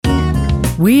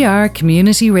We are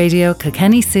Community Radio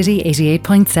Kilkenny City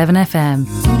 88.7 FM.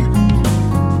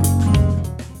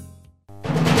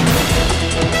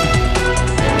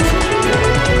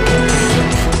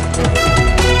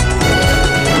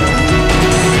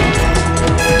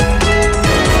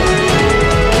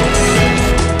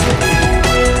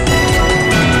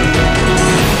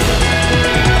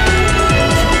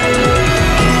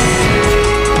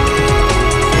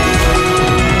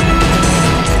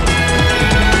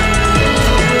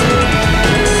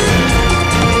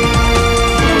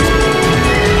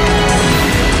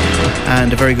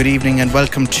 And a very good evening and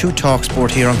welcome to Talk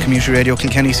Sport here on Community Radio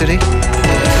Kilkenny City.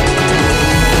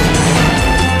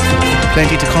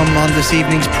 Plenty to come on this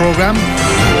evening's programme.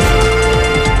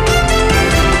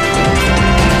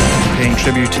 Paying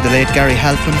tribute to the late Gary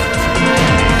Halpin.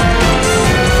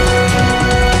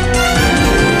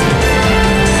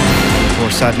 Of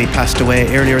course, sadly passed away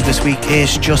earlier this week,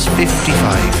 aged just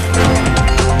 55.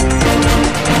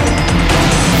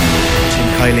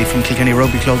 Kylie from Kilkenny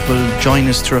Rugby Club will join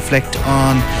us to reflect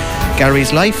on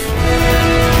Gary's life.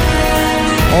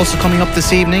 Also coming up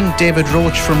this evening, David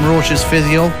Roach from Roach's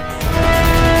Physio,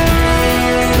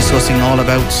 discussing all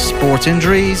about sports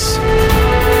injuries. And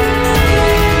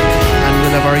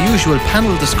we'll have our usual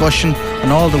panel discussion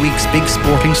on all the week's big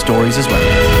sporting stories as well.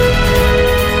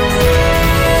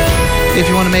 If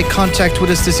you want to make contact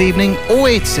with us this evening,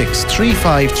 086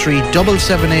 353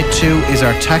 7782 is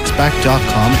our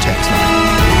taxback.com text line.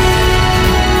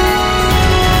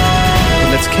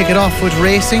 Let's kick it off with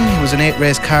racing. It was an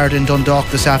 8-race card in Dundalk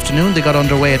this afternoon. They got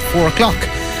underway at 4 o'clock,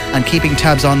 and keeping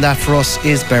tabs on that for us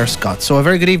is Bear Scott. So a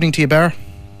very good evening to you, Bear.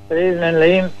 Good evening,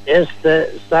 Liam. Yes,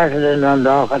 they started in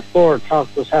Dundalk at 4 o'clock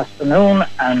this afternoon,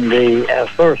 and the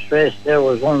first race there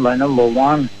was won by number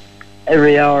 1.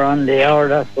 Every hour on the hour,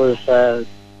 that was 7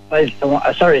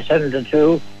 to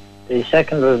 2. The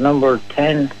second was number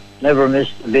 10, Never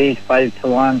Missed the Beat, 5 to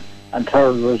 1, and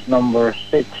third was number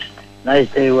 6.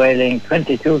 Nicely Wailing,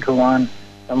 22 to 1.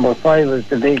 Number 5 was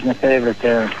the beaten favourite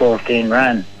there, and 14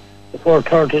 ran. The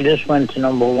 4:30, this went to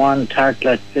number 1,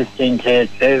 Tartlet, 15 to 8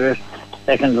 favourite.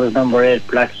 Second was number 8,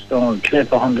 Blackstone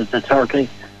Cliff, 100 to 30.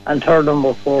 And third,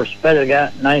 number 4,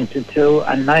 Spelga, 9 to 2,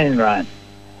 and 9 ran.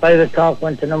 5 o'clock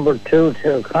went to number 2,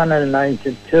 Tilconnell, 9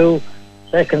 to 2.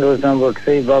 Second was number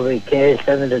 3, Bobby K,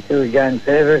 7 to 2, giant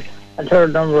favourite. And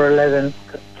third, number 11,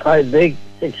 Kai Big,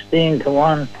 16 to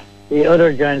 1. The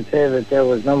other giant favourite there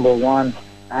was number 1,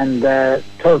 and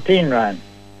 13 ran.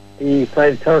 The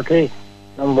 5:30,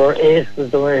 number 8 was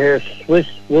the way here, Swiss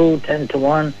Woo, 10 to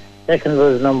 1. Second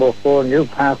was number 4,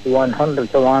 Newcastle, 100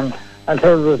 to 1. And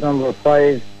third was number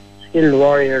 5, Skilled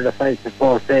Warrior, the 5 to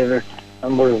 4 favourite.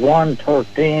 Numbers 1,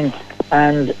 13,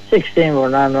 and 16 were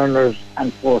non-runners,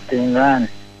 and 14 ran.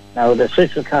 Now, the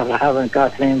 6 o'clock I haven't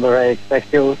got in, but I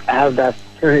expect you to have that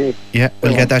 3. Yeah,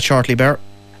 we'll get that shortly, Bear.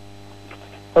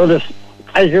 So there's,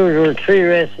 as usual, 3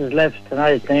 races left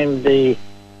tonight, named the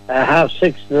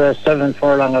half-6, the 7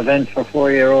 furlong event for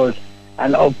 4-year-olds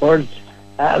and upwards.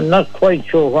 I'm not quite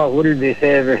sure what will be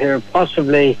favoured here.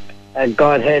 Possibly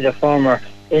Godhead, a former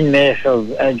inmate of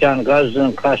John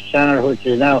Gosden Cross Channel, which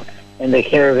is now in the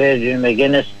care of Adrian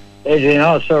McGuinness. Adrian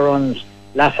also runs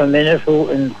Laugh a Minute, who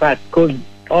in fact could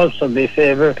also be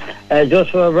favoured.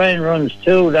 Joseph O'Brien runs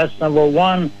 2, that's number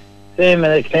 1. Fame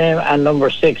and Acclaim, and number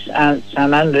 6, and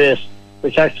San Andreas,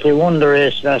 which actually won the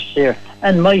race last year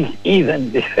and might even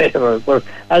be favoured. But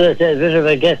as I said, a bit of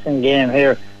a guessing game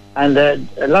here. And a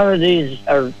lot of these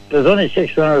there's only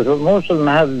 6 runners, but most of them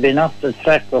have been off the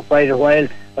track for quite a while.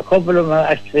 A couple of them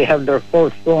actually have their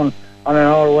first run on an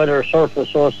all-weather surface,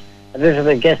 so it's a bit of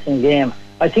a guessing game.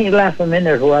 I think Laugh a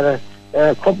Minute, who had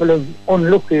a couple of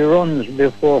unlucky runs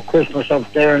before Christmas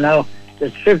up there now. The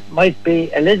trip might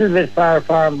be a little bit far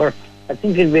for him, but I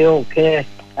think he'll be okay,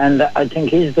 and I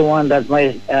think he's the one that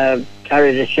might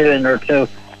carry the shilling or two.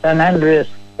 San Andreas,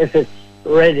 if it's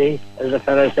ready, as the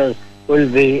fella says, will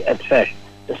be a threat.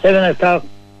 The 7 o'clock,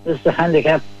 this is the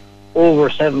handicap over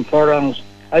 7 furlongs.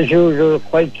 As usual,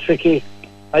 quite tricky.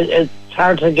 It's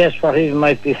hard to guess what he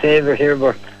might be favoured here,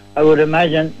 but I would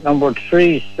imagine number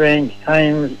 3, Strange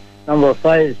Times, number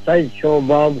 5, Sideshow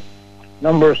Bob,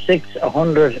 number 6,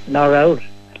 100 Not Out,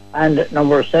 and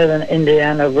number 7,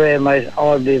 Indiana Grey might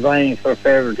all be vying for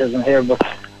favouritism here, but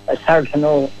it's hard to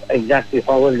know exactly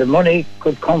what will the money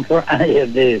could come for any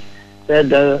of these.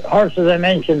 The horses I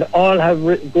mentioned all have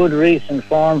good recent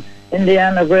form.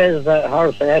 Indiana Grey is the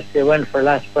horse I actually went for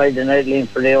last Friday night, lean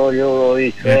for the old Euro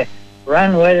each way.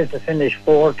 Ran well to finish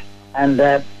 4th, and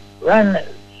ran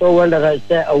so well that I'd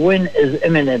say a win is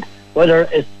imminent. Whether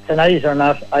it's tonight or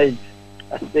not, I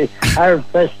I'd be hard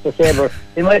pressed to say, but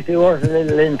he might be worth a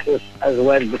little interest as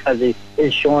well because he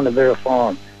is showing a bit of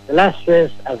form. The last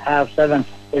race at 7:30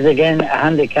 is again a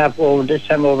handicap this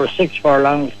time over 6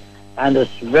 furlongs, and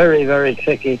it's very, very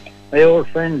tricky. My old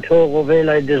friend Togoville,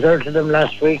 I deserted him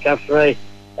last week after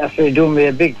he done me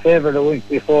a big favour the week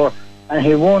before, and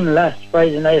he won last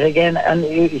Friday night again, and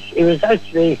he was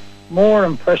actually more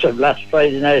impressive last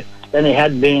Friday night than he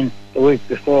had been the week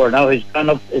before. Now he's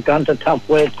gone to top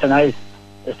weight tonight.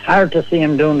 It's hard to see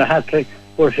him doing the hat-trick,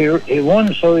 but he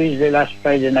won so easily last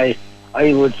Friday night.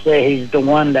 I would say he's the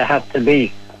one that had to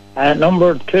be.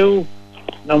 Number 2,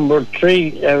 number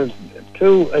 3,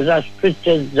 2 is that's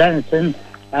Pritchard Zanson,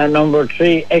 number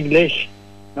 3 English,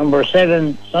 number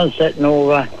 7 Sunset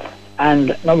Nova,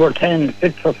 and number 10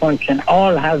 Fit for Function.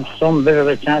 All have some bit of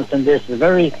a chance in this. It's a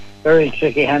very, very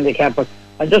tricky handicap. But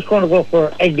I'm just going to go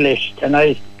for English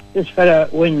tonight. This fella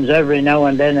wins every now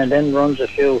and then runs a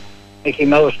few Mickey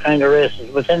Mouse kind of races,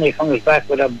 but then he comes back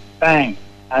with a bang.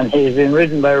 And he's been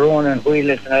ridden by Ronan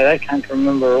Wheeler tonight. I can't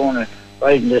remember Ronan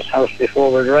riding this house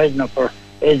before. We're riding up for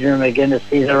Adrian McGuinness.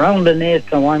 He's around an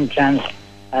 8-1 chance,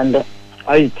 and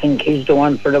I think he's the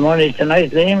one for the money tonight,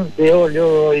 Liam. The old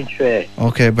Euro each way.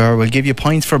 Okay, Bear, we'll give you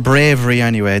points for bravery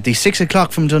anyway. The 6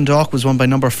 o'clock from Dundalk was won by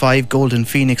number 5 Golden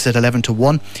Phoenix at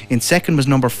 11-1. In second was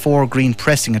number 4 Green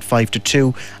Pressing at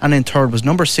 5-2, and in third was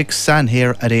number 6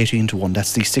 Sanhair at 18-1.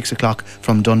 That's the 6 o'clock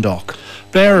from Dundalk.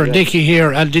 Bear, Nickey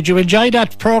here, and did you enjoy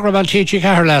that programme on Treacy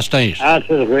last night? That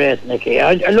was great, Nickey.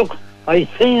 I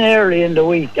seen early in the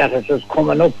week that it was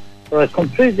coming up, but I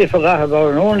completely forgot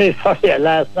about it. Only for you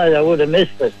last night I would have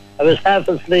missed it. I was half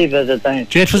asleep at the time.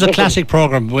 It was a classic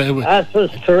programme. That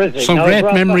was terrific. Some great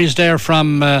memories there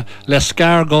from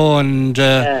Lescargo and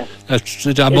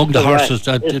among the horses,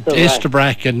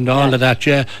 Istabrack and all of that.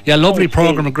 Yeah, lovely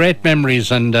programme, great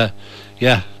memories, and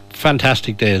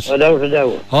fantastic days. Without a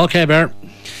doubt. Okay, Bear.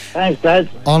 Thanks, lads.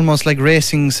 Almost like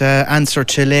racing's answer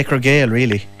to Laker Gale,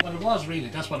 really. Well, it was really.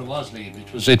 That's what it was, Liam.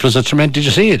 It was a tremendous. Did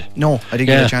you see it? No, I didn't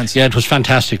get a chance. Yeah, it was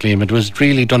fantastic, Liam. It was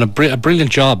really done a brilliant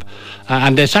job,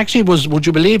 and it actually was. Would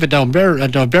you believe it? Bear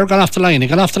got off the line. He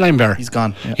got off the line, Bear. He's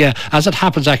gone. Yeah, as it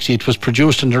happens, actually, it was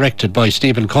produced and directed by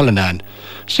Stephen Cullinan.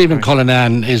 Stephen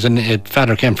Cullinan is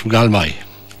father came from Galway.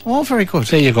 Oh, very good.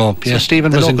 There you go. Yeah, So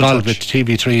Stephen was involved with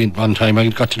TV3 one time. I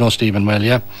got to know Stephen well.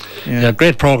 Yeah,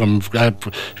 great programme.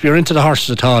 If you're into the horses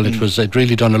at all, it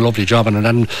really done a lovely job on it,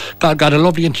 and got a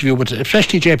lovely interview with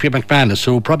especially JP McManus,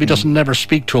 who probably doesn't never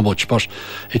speak too much, but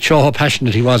it showed how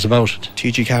passionate he was about it.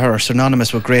 TG Carr are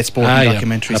synonymous with great sporting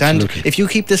documentaries, and if you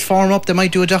keep this form up, they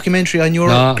might do a documentary on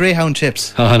your greyhound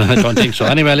tips. Oh, no, I don't think so.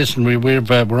 Anyway, listen,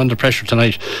 we're under pressure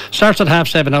tonight. Starts at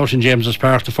 7:30 out in James's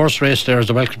Park. The first race there is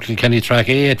the Welcome to Kilkenny Track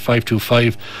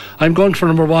A8525. I'm going for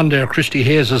number 1 there, Christy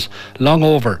Hayes' Long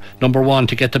Over, number 1,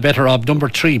 to get the better of number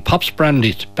 3, Pops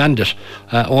Bandit,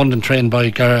 owned and trained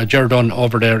by Gerdon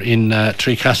over there in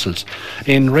Three Castles.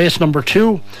 In race number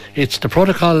 2, it's the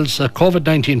protocols,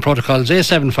 COVID-19 protocols,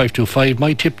 A7525.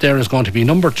 My tip there is going to be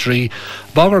number 3,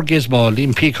 Bogger Gizmo,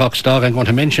 Liam Peacock's dog. I'm going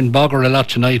to mention Bogger a lot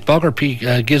tonight. Bogger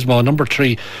Gizmo, number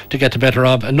 3, to get the better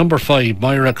of. And number 5,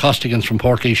 Moira Costigans from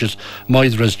Portlaoish's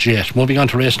Moira's Jet. Moving on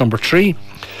to race number 3,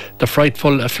 the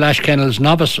Frightful Flash Kennels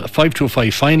Novice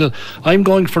 525 final. I'm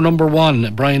going for number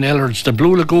 1, Brian Ellard's The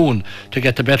Blue Lagoon, to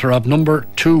get the better of number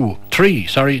 3,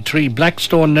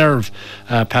 Blackstone Nerve,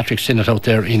 Patrick Sinnott out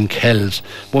there in Kells.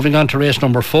 Moving on to race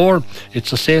number 4,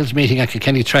 it's a sales meeting at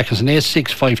Kilkenny Track. It's an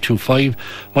A6525.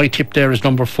 My tip there is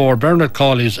number 4, Bernard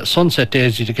Cawley's Sunset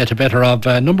Daisy, to get the better of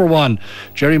number 1,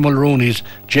 Jerry Mulrooney's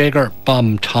Jager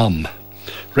Bomb Tom.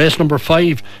 Race number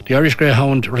 5, the Irish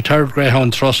Greyhound Retired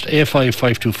Greyhound Trust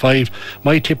A5525.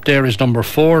 My tip there is number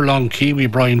 4, Long Kiwi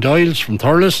Brian Doyles from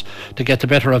Thurles, to get the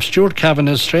better of Stuart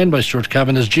Kavanagh's, trained by Stuart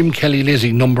Kavanagh's Jim Kelly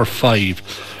Lizzie, number 5.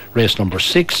 Race number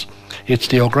 6, it's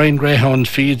the O'Brien Greyhound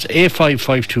Feeds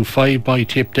A5525. My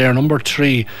tip there, number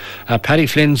 3, Paddy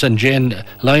Flynn's and Jane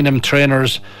Lynham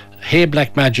Trainers, Hey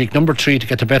Black Magic, number 3, to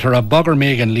get the better of Bogger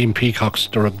Megan, Liam Peacock's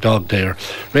dog there.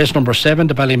 Race number 7,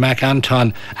 the Ballymac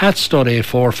Anton at Stud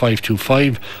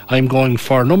A4525. I'm going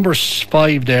for number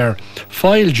 5 there,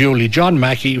 Foyle Julie, John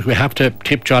Mackey. We have to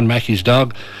tip John Mackey's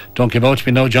dog. Don't give out to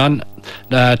me now, John.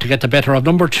 To get the better of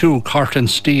number 2, Corton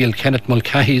Steele, Kenneth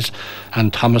Mulcahy's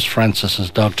and Thomas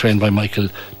Francis's dog, trained by Michael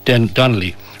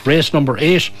Donnelly. Race number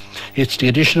 8, it's the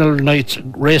additional nights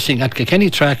racing at Kilkenny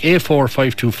Track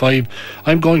A4525.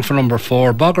 I'm going for number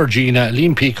 4, Bogger Gina,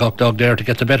 Liam Peacock dog there, to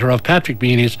get the better of Patrick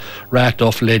Beanie's Racked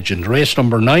Off Legend. Race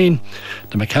number 9,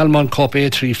 the McCalmon Cup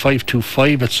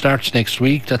A3525. It starts next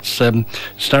week. That's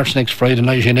starts next Friday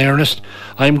night in earnest.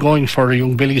 I'm going for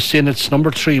young Billy Sinnott's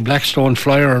number 3, Blackstone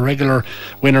Flyer, a regular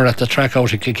winner at the track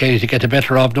out at Kilkenny, to get the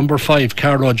better of number 5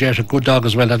 Carlo Jet, a good dog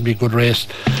as well. That'll be a good race.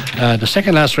 The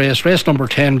second last race number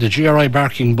 10, the GRI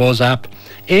Barking Buzz app,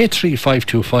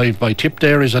 83525 by tip.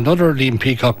 There is another Liam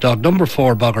Peacock dog, number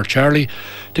 4 Bogger Charlie,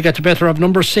 to get the better of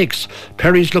number 6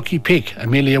 Perry's Lucky Pick,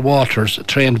 Amelia Waters,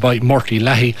 trained by Murty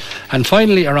Lahey. And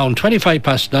finally, around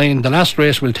 9:25, the last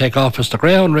race will take off as the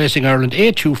Greyhound Racing Ireland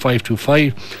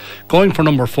 82525, going for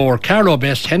number 4 Carlo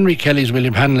Best, Henry Kelly's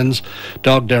William Hanlon's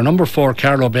dog there, number 4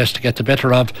 Carlo Best, to get the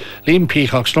better of Liam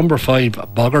Peacock's number 5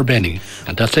 Bogger Benny.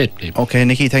 And that's it, Liam. Okay,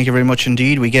 Nicky, thank you very much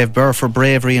indeed. We gave Burr for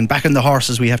bravery, and back in the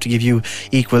horses we have to give you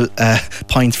equal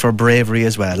points for bravery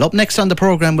as well. Up next on the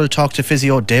programme, we'll talk to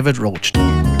physio David Roach.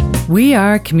 We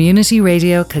are Community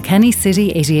Radio Kilkenny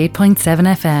City 88.7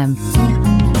 FM.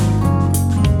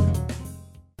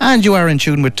 And you are in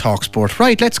tune with TalkSport.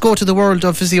 Right, let's go to the world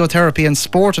of physiotherapy and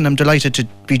sport, and I'm delighted to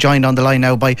be joined on the line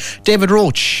now by David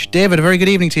Roach. David, a very good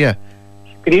evening to you.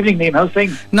 Good evening, Liam. How's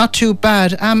things? Not too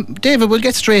bad. David, we'll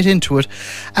get straight into it.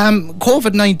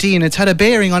 COVID-19, it's had a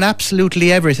bearing on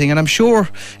absolutely everything, and I'm sure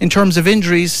in terms of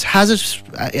injuries, has it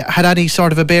had any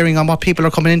sort of a bearing on what people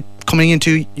are coming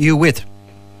into you with?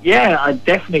 Yeah,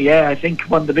 definitely, yeah. I think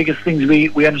one of the biggest things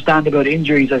we understand about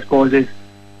injuries, I suppose, is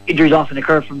injuries often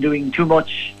occur from doing too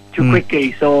much too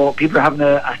quickly. So people are having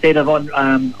a state of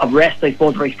rest, I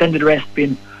suppose, or extended rest,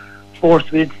 being forced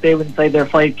to stay inside their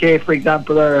 5K, for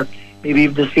example, or maybe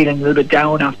even just feeling a little bit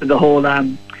down after the whole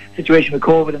situation with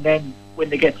COVID. And then when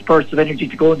they get spurts of energy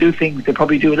to go and do things, they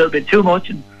probably do a little bit too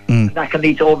much, and that can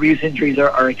lead to overuse injuries or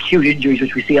acute injuries,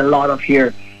 which we see a lot of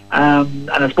here. And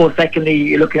I suppose secondly,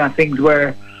 you're looking at things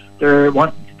where they're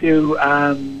wanting to do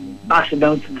massive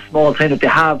amounts of the small time that they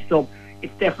have. So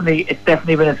it's definitely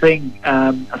been a thing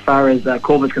as far as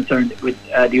COVID is concerned, with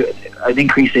an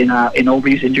increase in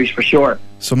overuse injuries for sure.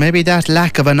 So maybe that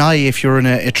lack of an eye, if you're in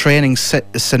a training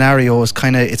scenario, is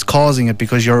kind of it's causing it,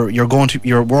 because you're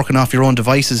working off your own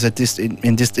devices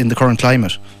in the current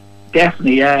climate.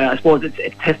 Definitely, yeah. I suppose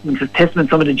it's testament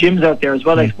some of the gyms out there as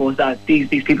well. I suppose that these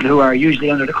people who are usually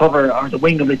under the cover or the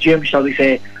wing of the gym, shall we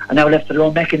say, are now left to their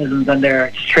own mechanisms, and they're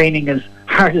just training as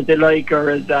hard as they like, or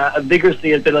as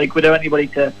vigorously as they like, without anybody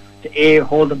to A,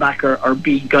 hold them back, or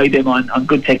B, guide them on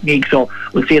good technique. So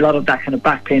we'll see a lot of that kind of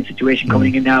back pain situation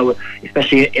coming in now,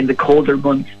 especially in the colder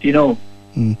months, you know.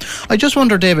 I just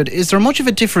wonder, David, is there much of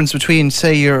a difference between,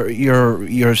 say,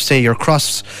 your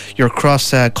cross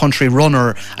country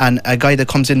runner and a guy that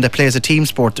comes in that plays a team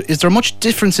sport? Is there much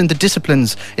difference in the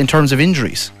disciplines in terms of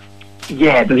injuries?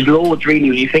 Yeah, there's loads really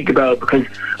when you think about it, because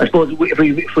I suppose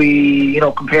if we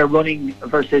compare running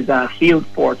versus field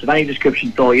sports of any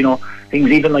description, so things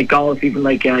even like golf, even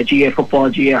like GA football,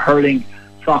 GA hurling,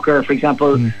 soccer, for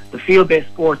example, the field-based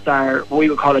sports are what we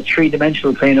would call a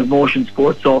three-dimensional plane of motion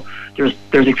sports. So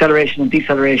there's acceleration and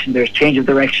deceleration, there's change of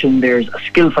direction, there's a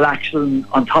skillful action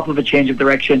on top of a change of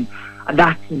direction, and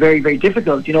that's very, very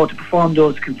difficult, to perform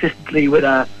those consistently with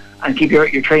and keep your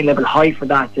training level high for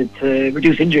that to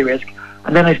reduce injury risk.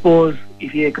 And then I suppose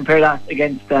if you compare that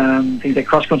against things like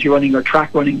cross-country running or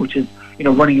track running, which is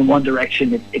running in one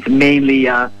direction, it's mainly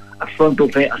a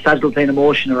sagittal plane of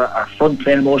motion, or a front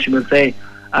plane of motion, we'll say.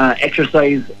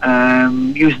 Exercise,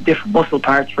 use different muscle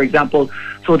parts, for example.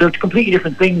 So they're completely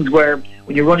different things, where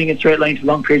when you're running in straight lines for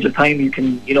long periods of time, you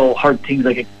can hurt things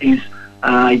like Achilles,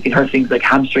 you can hurt things like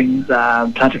hamstrings,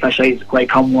 plantar fasciitis is a quite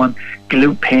common one,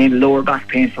 glute pain, lower back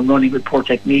pain from running with poor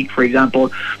technique, for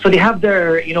example. So they have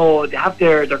their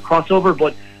crossover,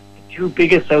 but the two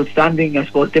biggest outstanding, I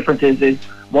suppose, differences is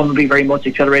one would be very much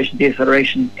acceleration,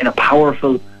 deceleration in a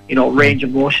powerful range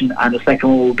of motion, and the second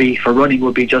one will be for running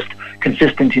would be just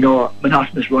consistent,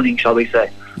 monotonous running, shall we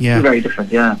say. Yeah, very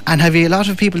different. Yeah. And have you a lot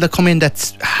of people that come in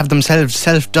that have themselves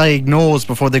self-diagnosed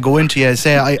before they go into you,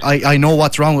 say I know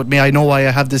what's wrong with me, I know why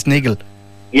I have this niggle?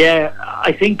 Yeah,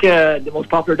 I think the most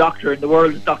popular doctor in the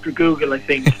world is Dr. Google, I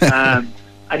think. And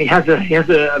he has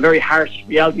a very harsh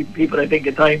reality for people, I think,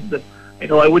 at times. That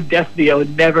I would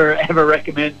never ever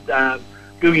recommend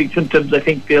Googling symptoms. I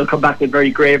think they'll come back with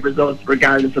very grave results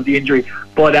regardless of the injury.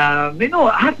 But I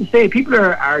have to say, people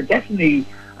are definitely,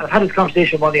 I've had this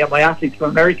conversation with one of my athletes from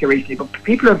America recently, but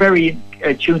people are very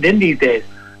tuned in these days.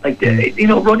 Like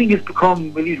running has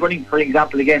become, we'll use running for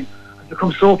example again, has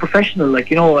become so professional. Like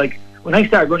when I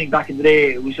started running back in the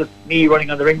day, it was just me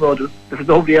running on the ring road. There was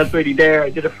nobody else really there.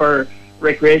 I did it for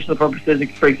recreational purposes,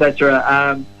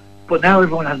 etc. But now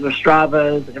everyone has their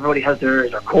Stravas, and everybody has their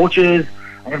coaches,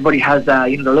 and everybody has they're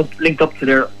linked up to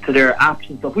their apps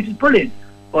and stuff, which is brilliant.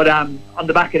 But on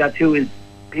the back of that too is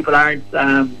people aren't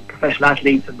professional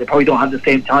athletes, and they probably don't have the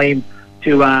same time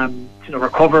to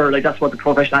recover. Like that's what the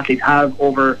professional athletes have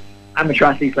over amateur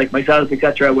athletes like myself,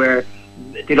 etc., where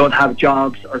they don't have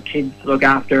jobs or kids to look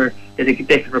after, that they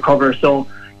can recover. So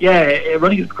yeah,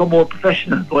 running has become more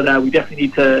professional, but we definitely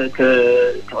need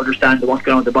to understand what's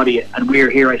going on with the body, and we're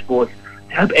here, I suppose,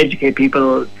 to help educate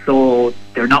people so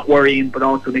they're not worrying, but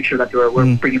also make sure that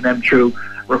we're bringing them through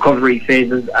recovery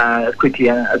phases as quickly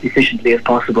and as efficiently as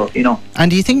possible, you know. And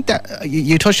do you think that,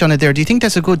 you touched on it there, do you think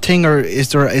that's a good thing, or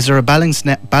is there a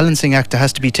balancing act that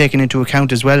has to be taken into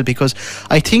account as well? Because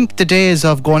I think the days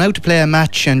of going out to play a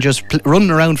match and just running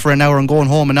around for an hour and going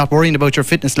home and not worrying about your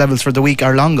fitness levels for the week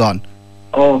are long gone.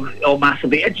 Oh,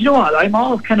 massively. And you know what? I'm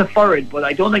always kind of for it, but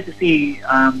I don't like to see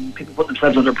people put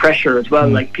themselves under pressure as well.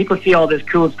 Like, people see all this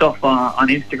cool stuff on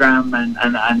Instagram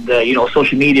and you know,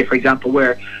 social media, for example,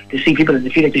 where they see people and they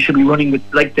feel like they should be running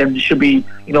like them, they should be,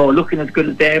 you know, looking as good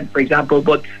as them, for example.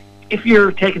 But if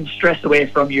you're taking stress away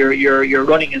from your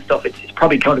running and stuff, it's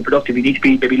probably counterproductive. You need to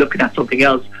be maybe looking at something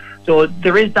else. So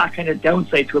there is that kind of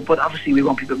downside to it, but obviously we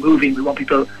want people moving, we want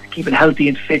people keeping healthy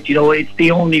and fit. You know, it's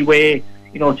the only way,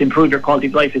 you know, to improve your quality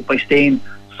of life is by staying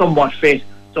somewhat fit.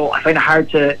 So I find it hard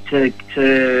to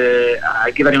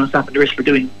give anyone a slap on the wrist for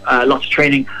doing lots of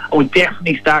training. I would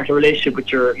definitely start a relationship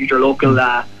with your local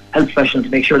health professional to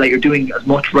make sure that you're doing as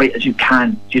much right as you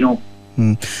can, you know.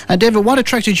 And David, what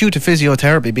attracted you to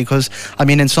physiotherapy? Because, I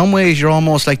mean, in some ways you're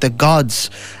almost like the gods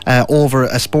over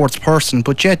a sports person,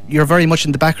 but yet you're very much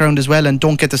in the background as well and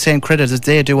don't get the same credit as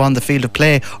they do on the field of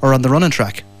play or on the running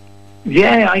track.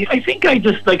 Yeah, I think I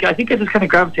just kind of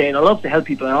gravitate. I love to help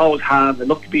people. I always have. I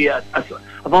love to be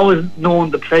I've always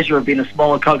known the pleasure of being a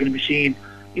small cog in a machine.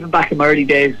 Even back in my early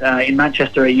days in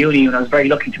Manchester at uni, when I was very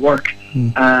lucky to work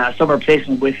a summer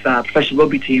placement with professional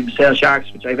rugby team, Sale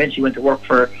Sharks, which I eventually went to work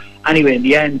for anyway in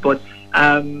the end. But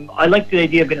I like the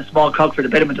idea of being a small cog for the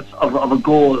betterment of a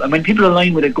goal. And when people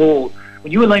align with a goal,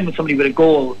 when you align with somebody with a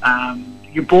goal,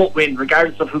 you both win,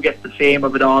 regardless of who gets the fame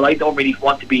of it all. I don't really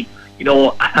want to be, you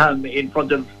know, in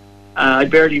front of, I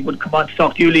barely would come on to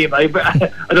talk to you, Liam.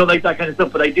 I don't like that kind of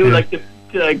stuff, but I do like to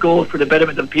go for the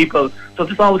betterment of people. So I've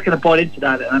just always kind of bought into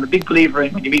that, and I'm a big believer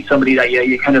in when you meet somebody that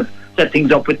you kind of set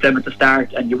things up with them at the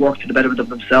start and you work to the betterment of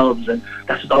themselves, and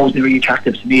that's just always been really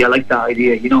attractive to me. I like that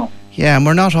idea, you know. Yeah, and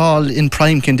we're not all in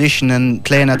prime condition and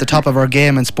playing at the top of our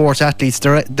game, and sports athletes,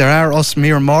 there are us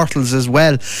mere mortals as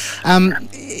well.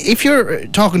 If you're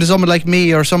talking to someone like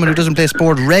me or someone who doesn't play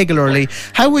sport regularly,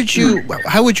 how would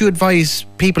you advise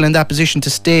people in that position to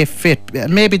stay fit?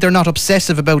 Maybe they're not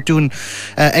obsessive about doing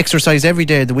exercise every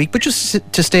day of the week, but just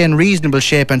to stay in reasonable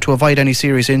shape and to avoid any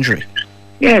serious injury.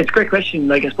 Yeah, it's a great question.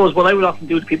 Like, I suppose what I would often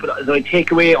do to people is I take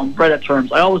away umbrella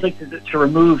terms. I always like to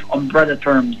remove umbrella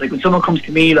terms. Like, when someone comes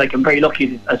to me, like, I'm very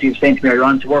lucky, as you were saying to me earlier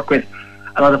on, to work with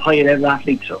a lot of high-level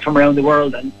athletes from around the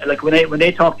world. And like, when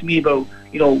they talk to me about,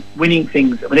 you know, winning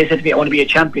things, when they say to me, I want to be a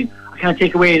champion, I kind of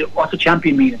take away what's a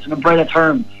champion mean. It's an umbrella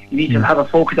term. You need to have a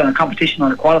focus on a competition,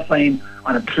 on a qualifying,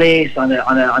 on a place, on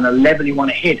a level you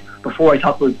want to hit before I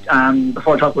talk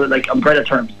about like umbrella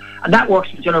terms. And that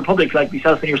works for the general public, like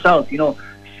myself and yourself. You know,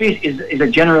 fit is a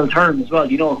general term as well.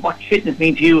 You know, what fitness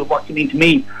means to you, what it means to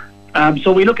me.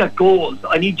 So we look at goals.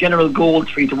 I need general goals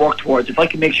for you to work towards. If I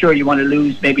can make sure you want to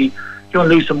lose, maybe if you want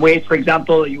to lose some weight, for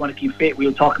example, you want to keep fit,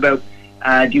 we'll talk about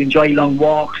do you enjoy long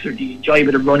walks, or do you enjoy a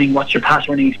bit of running? What's your past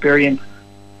running experience?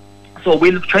 So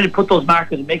we'll try to put those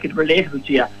markers and make it relatable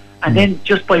to you. And then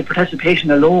just by participation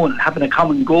alone and having a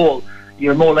common goal,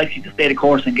 you're more likely to stay the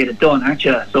course and get it done, aren't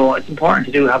you? So it's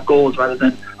important to have goals rather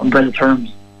than umbrella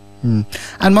terms.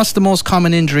 And what's the most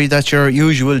common injury that your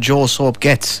usual Joe Soap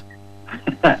gets?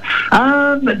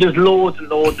 There's loads and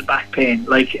loads of back pain.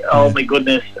 Like, oh my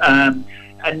goodness.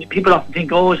 And people often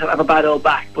think, oh, I have a bad old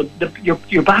back. But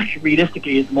your back,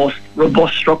 realistically, is the most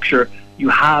robust structure you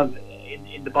have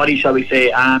in the body, shall we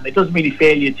say. It doesn't really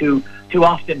fail you too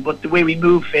often, but the way we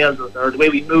move fails us, or the way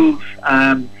we move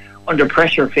under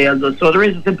pressure fails us. So there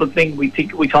is a simple thing. We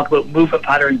talk about movement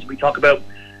patterns. We talk about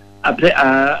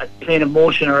a plane of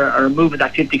motion or a movement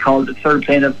activity called the third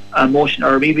plane of motion,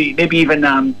 or maybe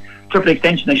even triple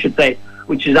extension, I should say,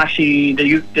 which is actually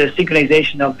the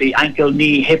synchronization of the ankle,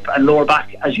 knee, hip and lower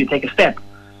back as you take a step.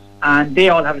 And they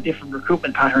all have a different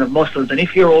recruitment pattern of muscles. And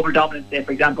if you're over dominant, say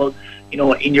for example, you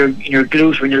know, in your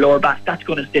glute or in your lower back, that's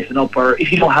going to stiffen up. Or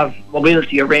if you don't have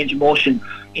mobility or range of motion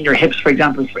in your hips, for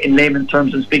example, in layman's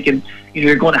terms of speaking, you know,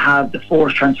 you're going to have the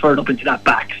force transferred up into that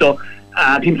back. So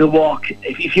people who walk,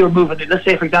 if you're moving, let's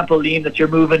say for example, Liam, that you're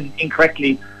moving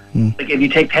incorrectly, like if you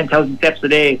take 10,000 steps a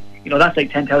day, you know, that's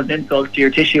like 10,000 insults to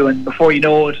your tissue, and before you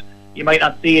know it, you might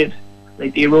not see it,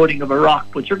 like the eroding of a rock,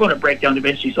 but you're going to break down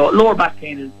eventually. So lower back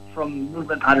pain is from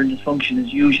movement pattern dysfunction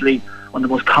is usually one of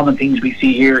the most common things we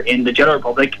see here in the general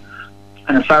public.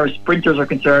 And as far as sprinters are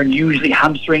concerned, usually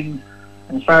hamstrings.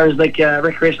 And as far as like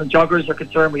recreational joggers are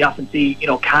concerned, we often see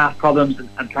calf problems and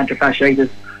plantar fasciitis.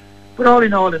 But all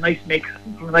in all, a nice mix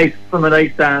from a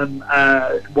nice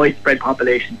widespread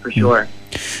population for sure.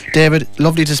 David,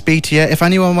 lovely to speak to you. If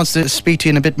anyone wants to speak to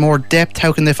you in a bit more depth,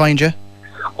 how can they find you?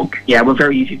 Okay, yeah, we're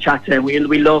very easy to chat to. We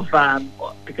love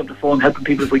picking up the phone, helping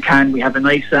people if we can. We have a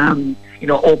nice up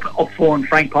phone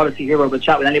frank policy here where we'll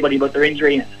chat with anybody about their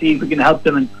injury and see if we can help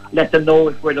them and let them know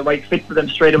if we're the right fit for them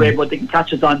straight away. But they can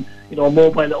catch us on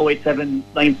mobile 087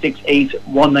 968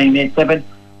 1987.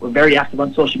 We're very active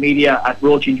on social media at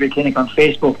Roach Injury Clinic on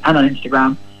Facebook and on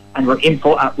Instagram, and we're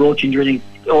info at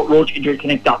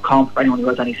roachinjuryclinic.com for anyone who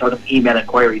has any sort of email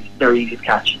inquiries. Very easy to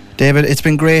catch. David, it's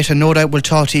been great, and no doubt we'll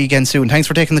talk to you again soon. Thanks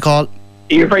for taking the call.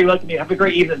 You're very welcome. Have a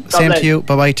great evening. God Same bless. to you.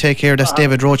 Bye-bye. Take care. That's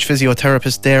David Roach,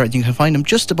 physiotherapist there, and you can find him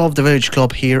just above the Village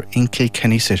Club here in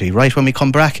Kilkenny City. Right, when we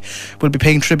come back, we'll be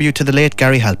paying tribute to the late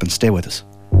Gary Halpin. Stay with us.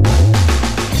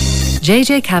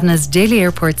 JJ Kavanagh's Daily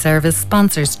Airport Service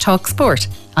sponsors Talk Sport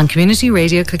on Community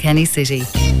Radio Kilkenny City.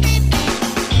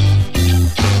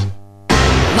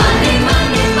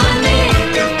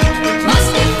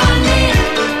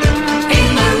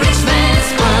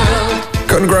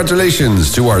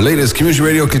 Congratulations to our latest Community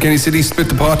Radio Kilkenny City Split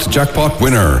the Pot jackpot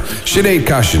winner, Sinead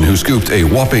Cashin, who scooped a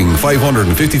whopping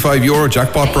 €555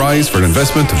 jackpot prize for an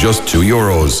investment of just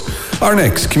 €2. Our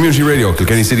next Community Radio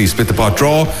Kilkenny City Split the Pot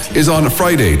draw is on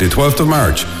Friday, the 12th of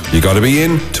March. You got to be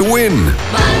in to win.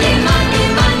 Monday.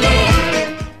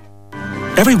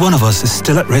 Every one of us is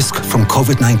still at risk from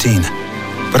COVID-19.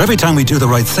 But every time we do the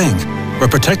right thing, we're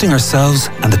protecting ourselves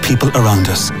and the people around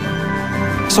us.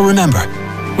 So remember,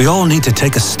 we all need to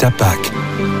take a step back.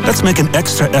 Let's make an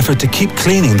extra effort to keep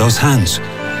cleaning those hands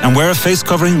and wear a face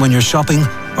covering when you're shopping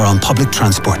or on public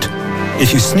transport.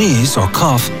 If you sneeze or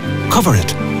cough, cover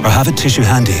it or have a tissue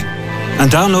handy.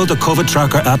 And download the COVID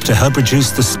Tracker app to help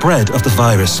reduce the spread of the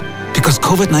virus, because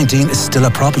COVID-19 is still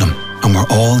a problem and we're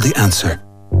all the answer.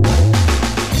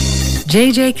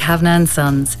 JJ Kavanagh and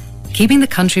Sons, keeping the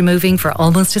country moving for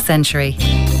almost a century.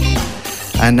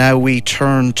 And now we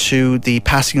turn to the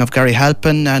passing of Gary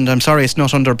Halpin, and I'm sorry it's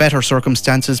not under better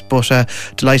circumstances, but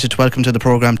delighted to welcome to the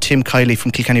programme Tim Kiley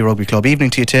from Kilkenny Rugby Club. Evening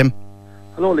to you, Tim.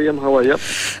 Hello, Liam. How are you?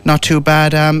 Not too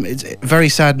bad. It's very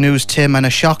sad news, Tim, and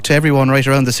a shock to everyone right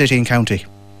around the city and county.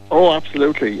 Oh,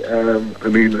 absolutely. I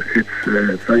mean,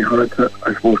 it's very hard to,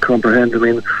 I suppose, comprehend. I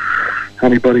mean,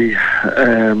 anybody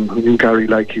who knew Gary,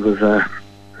 like, he was a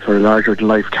sort of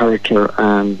larger-than-life character,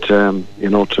 and, to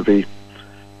be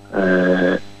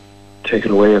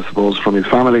taken away, I suppose, from his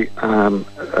family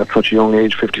at such a young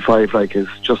age, 55, like, is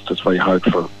just as very hard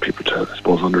for people to, I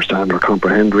suppose, understand or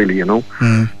comprehend, really,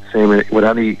 Same with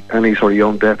any sort of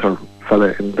young death or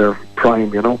fella in their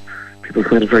prime, people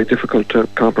find it very difficult to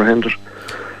comprehend it.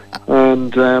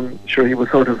 And sure, he was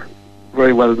sort of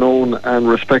very well known and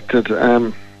respected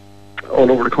all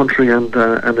over the country and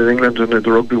in England and in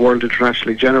the rugby world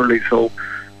internationally generally. So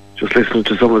just listening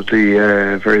to some of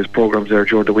the various programmes there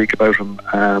during the week about him,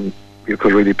 you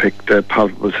could really pick the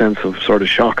palpable sense of sort of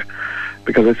shock,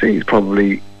 because I think he's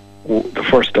probably the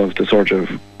first of the sort of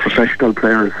professional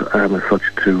players as such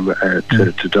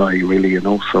to die, really,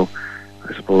 So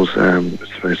I suppose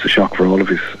it's a shock for all of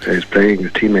his playing,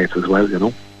 his teammates as well,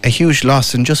 A huge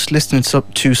loss, and just listening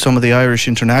to some of the Irish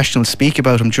internationals speak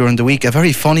about him during the week, a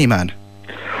very funny man.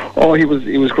 Oh, he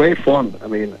was great fun. I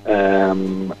mean,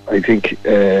 I think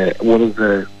one of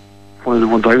the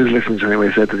ones I was listening to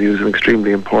anyway said that he was an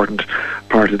extremely important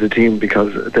part of the team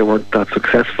because they weren't that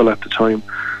successful at the time,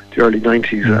 the early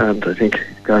 90s, and I think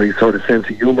Gary's sort of sense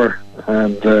of humour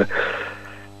and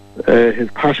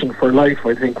his passion for life,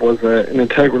 I think, was an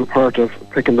integral part of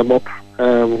picking them up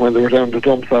when they were down the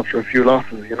dumps after a few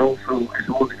losses, So I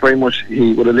suppose very much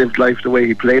he would have lived life the way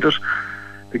he played it,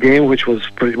 the game, which was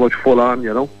pretty much full on,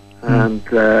 And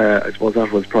I suppose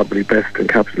that was probably best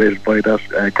encapsulated by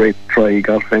that great try he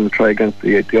got, famous try against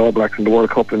the All Blacks in the World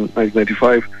Cup in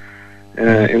 1995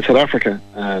 in South Africa.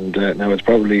 And now it's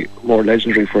probably more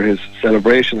legendary for his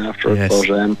celebration after it.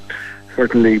 But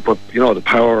certainly, the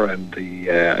power and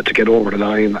the to get over the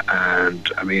line, and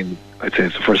I mean, I'd say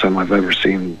it's the first time I've ever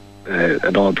seen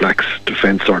an All Blacks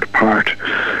defence sort of part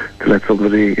to let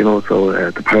somebody,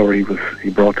 so the power he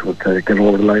brought to it to get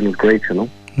over the line was great, And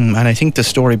I think the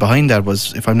story behind that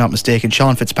was, if I'm not mistaken,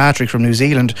 Sean Fitzpatrick from New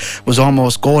Zealand was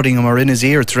almost goading him or in his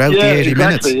ear throughout the 80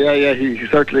 minutes. Yeah, he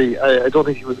certainly, I don't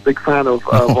think he was a big fan of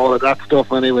all of that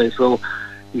stuff anyway, so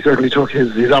took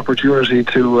his opportunity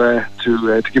to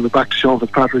give it back to Sean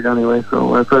Fitzpatrick anyway.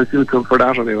 So fair due to him for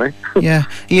that anyway. Yeah,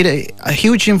 he had a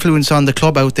huge influence on the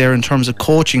club out there in terms of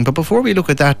coaching. But before we look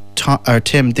at that,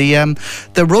 Tim,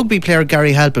 the rugby player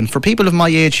Gary Halpin, for people of my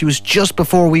age, he was just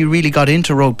before we really got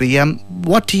into rugby.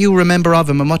 What do you remember of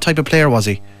him, and what type of player was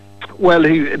he? Well,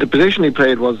 the position he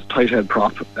played was tight head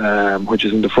prop, which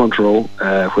is in the front row,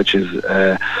 which is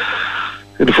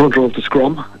in the front row of the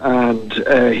scrum, and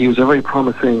he was a very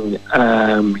promising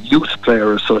youth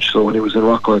player as such. So when he was in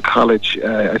Rockwell College,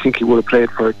 I think he would have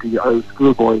played for the Irish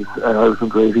schoolboys, Irish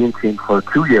under-18 team for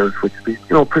 2 years, which would be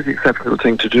a pretty exceptional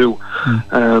thing to do.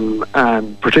 And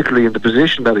particularly in the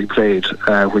position that he played,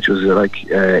 which was in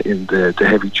the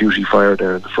heavy duty fire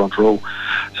there in the front row.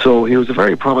 So he was a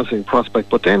very promising prospect.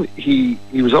 But then he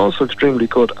was also extremely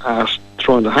good at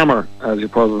throwing the hammer, as you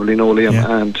probably know, Liam.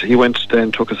 Yeah. And he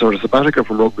took a sort of sabbatical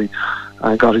from rugby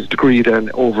and got his degree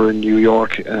then over in New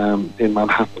York, in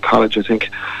Manhattan College, I think.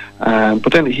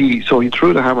 But then he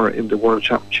threw the hammer in the World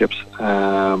Championships,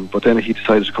 but then he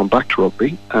decided to come back to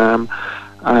rugby, and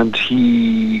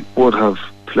he would have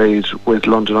played with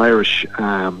London Irish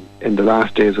in the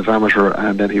last days of amateur,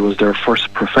 and then he was their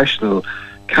first professional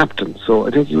captain. So I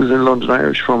think he was in London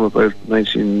Irish from about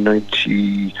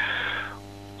 1990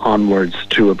 onwards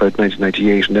to about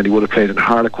 1998, and then he would have played in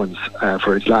Harlequins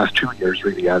for his last 2 years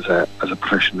really as a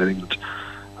professional in England.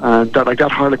 And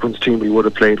that Harlequins team he would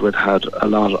have played with had a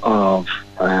lot of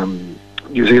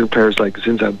New Zealand players like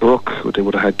Zinzan Brooke. They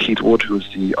would have had Keith Wood, who was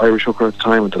the Irish hooker at the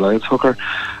time and the Lions hooker,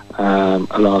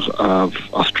 a lot of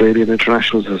Australian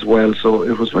internationals as well. So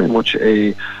it was very much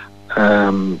a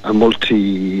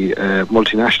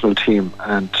multinational team,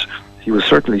 and he was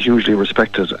certainly hugely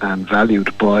respected and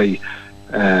valued by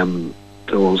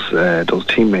those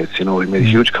teammates. He made a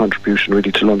huge contribution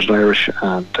really to London Irish,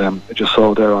 and I just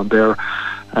saw there on their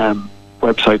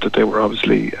website that they were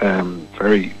obviously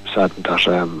very saddened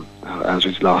at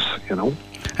his loss.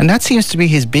 And that seems to be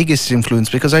his biggest influence,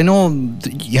 because I know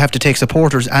you have to take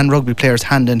supporters and rugby players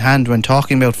hand in hand when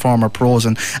talking about former pros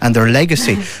and their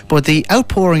legacy. But the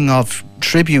outpouring of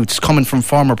tributes coming from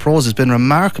former pros has been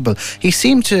remarkable. He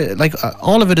seemed to,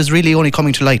 all of it is really only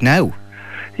coming to light now.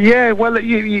 Yeah, well,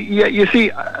 you see,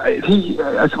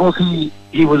 I suppose he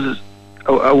was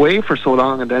away for so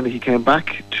long, and then he came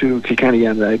back to Kilkenny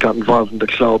and got involved in the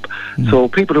club. So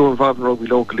people who were involved in rugby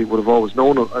locally would have always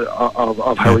known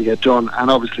of how he had done. And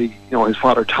obviously, his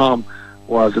father Tom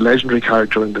was a legendary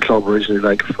character in the club originally,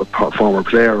 like a former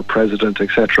player, president,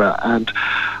 etc. And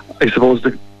I suppose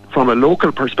from a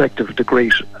local perspective, the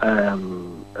great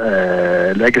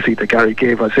legacy that Gary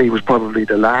gave, I'd say he was probably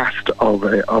the last of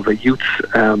a youth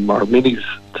or minis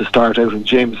to start out in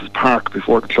James's Park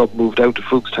before the club moved out to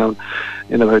Fookstown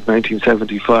in about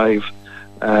 1975.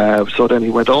 So then he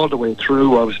went all the way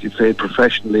through, obviously played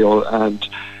professionally, and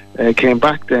came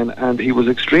back then, and he was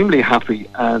extremely happy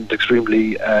and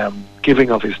extremely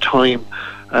giving of his time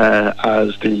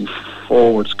as the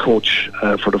forwards coach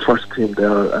for the first team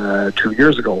there 2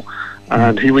 years ago.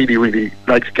 And he really, really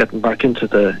likes getting back into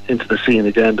the scene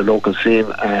again, the local scene,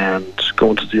 and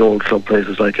going to the old club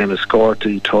places like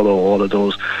Enniscorthy, Tullow, all of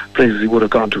those places he would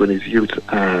have gone to in his youth.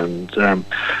 And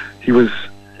he was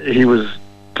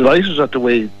delighted at the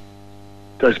way,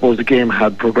 I suppose, the game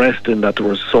had progressed, in that there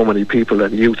were so many people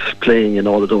and youths playing in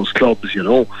all of those clubs,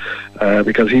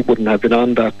 because he wouldn't have been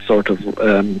on that sort of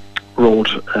road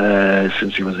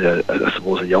since he was I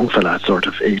suppose a young fella at sort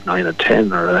of 8, 9 and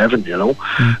 10 or 11,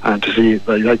 and to see,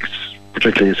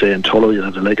 particularly say in Tullow, you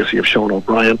have the legacy of Sean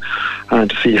O'Brien, and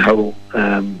to see how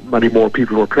many more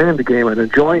people were playing the game and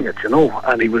enjoying it,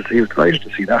 and he was delighted to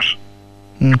see that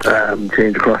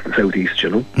change across the southeast,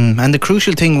 And the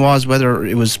crucial thing was, whether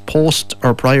it was post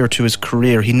or prior to his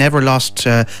career, he never lost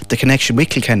the connection with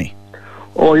Kilkenny.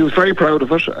 Oh, he was very proud of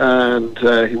it, and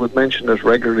he would mention it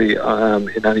regularly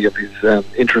in any of his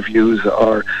interviews,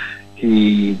 or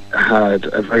he had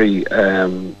a very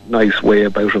nice way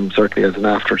about him, certainly as an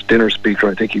after-dinner speaker.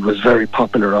 I think he was very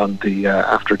popular on the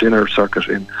after-dinner circuit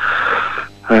in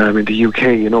the UK,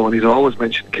 and he's always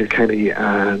mentioned Kilkenny,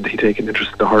 and he'd taken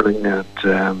interest in the hurling, and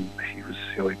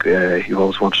he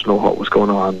always wanted to know what was going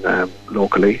on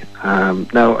locally.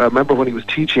 Now, I remember when he was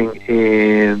teaching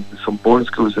in some boarding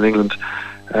schools in England,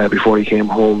 before he came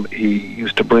home, he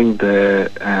used to bring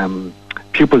the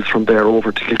pupils from there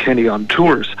over to Kilkenny on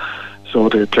tours. So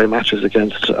they'd play matches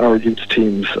against our youth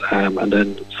teams, and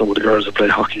then some of the girls would play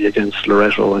hockey against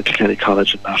Loretto and Kilkenny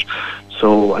College and that.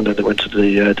 So, and then they went to the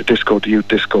youth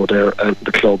disco there at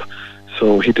the club.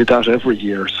 So he did that every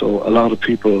year. So a lot of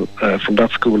people from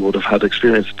that school would have had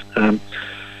experienced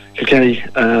Kilkenny,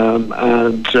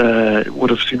 and would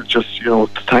have seen it just,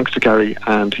 thanks to Gary,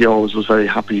 and he always was very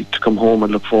happy to come home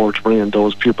and look forward to bringing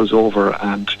those pupils over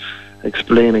and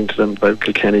explaining to them about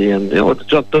Kilkenny, and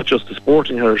not just the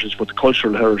sporting heritage but the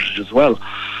cultural heritage as well.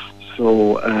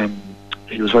 So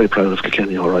he was very proud of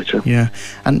Kilkenny, all right. Yeah.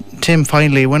 And Tim,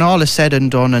 finally, when all is said and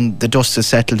done and the dust is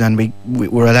settled and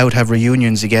we're allowed to have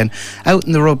reunions again out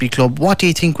in the rugby club, what do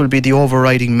you think will be the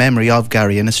overriding memory of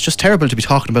Gary? And it's just terrible to be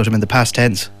talking about him in the past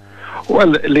tense.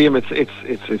 Well, Liam,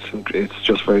 it's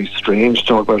just very strange to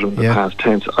talk about him in the past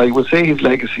tense. I would say his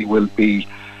legacy will be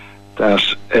that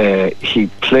he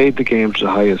played the game to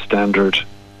the highest standard.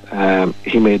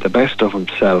 He made the best of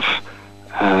himself,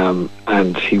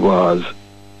 and he was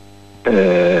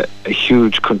a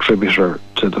huge contributor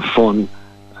to the fun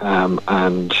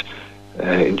and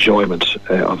enjoyment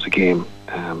of the game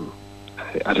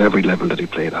at every level that he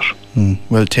played at.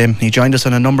 Well, Tim, he joined us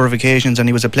on a number of occasions and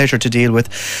he was a pleasure to deal with,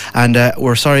 and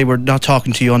we're sorry we're not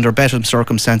talking to you under better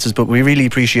circumstances, but we really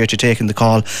appreciate you taking the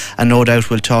call, and no doubt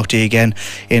we'll talk to you again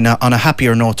on a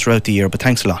happier note throughout the year. But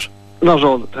thanks a lot. Not at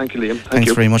all. Thank you, Liam.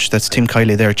 Thanks very much. That's Tim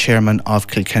Kiley there, chairman of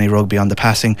Kilkenny Rugby, on the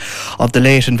passing of the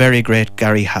late and very great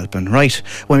Gary Halpin. Right,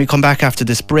 when we come back after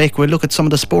this break, we'll look at some of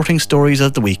the sporting stories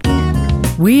of the week.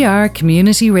 We are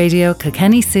Community Radio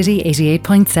Kilkenny City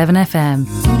 88.7 FM.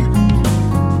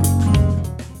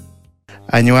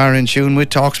 And you are in tune with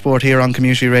TalkSport here on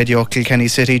Community Radio Kilkenny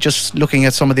City. Just looking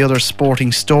at some of the other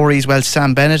sporting stories. Well,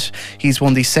 Sam Bennett, he's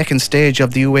won the second stage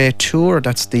of the UA Tour.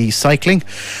 That's the cycling.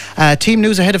 Team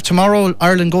news ahead of tomorrow.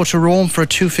 Ireland go to Rome for a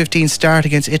 2:15 start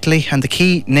against Italy. And the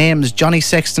key names, Johnny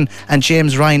Sexton and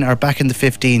James Ryan, are back in the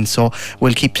 15. So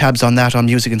we'll keep tabs on that on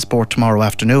Music and Sport tomorrow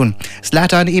afternoon.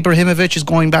 Zlatan Ibrahimovic is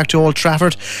going back to Old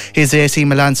Trafford. His AC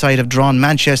Milan side have drawn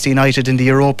Manchester United in the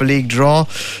Europa League draw.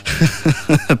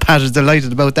 Pat is delighted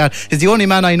about that. He's the only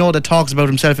man I know that talks about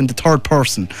himself in the third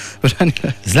person. But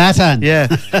anyway, Zlatan. Yeah.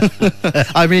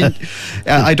 I mean,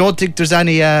 I don't think there's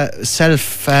any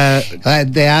self they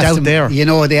asked doubt him, there.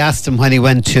 They asked him when he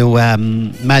went to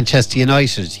Manchester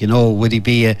United, would he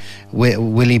be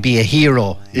will he be a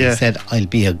hero? He said, I'll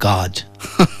be a god.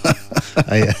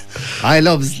 I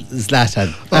love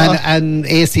Zlatan and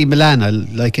AC Milan. I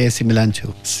like AC Milan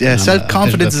too. Yeah,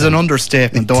 self-confidence is an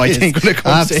understatement, though. I think when it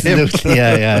comes to him.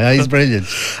 yeah, he's brilliant.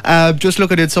 Just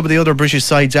looking at some of the other British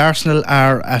sides, Arsenal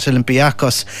are at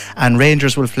Olympiacos, and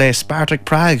Rangers will play Spartak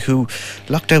Prague, who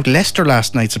locked out Leicester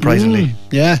last night, surprisingly.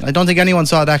 Yeah, I don't think anyone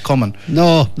saw that coming.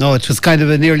 No, it was kind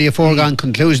of nearly a foregone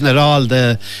conclusion that all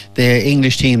the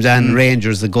English teams and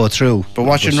Rangers would go through. But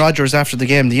watching Rodgers after the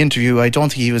game, the interview, I don't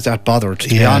think he was that bothered, to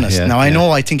be honest. Now,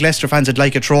 I think Leicester fans would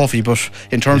like a trophy, but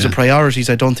in terms of priorities,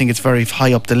 I don't think it's very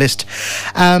high up the list.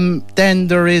 Then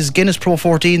there is Guinness Pro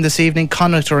 14 this evening.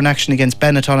 Connacht are in action against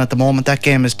Benetton at the moment. That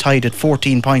game is tied at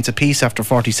 14 points apiece after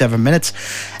 47 minutes.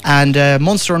 And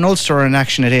Munster and Ulster are in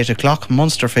action at 8 o'clock.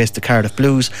 Munster face the Cardiff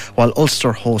Blues, while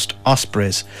Ulster host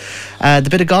Ospreys. The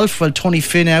bit of golf, well, Tony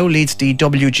Finau leads the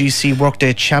WGC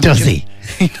Workday Championship. Does he?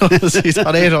 He does. He's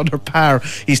on 8 under par.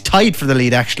 He's tied for the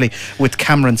lead, actually, with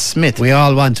Cameron Smith. We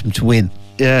all want him to win.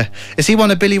 Yeah. Is he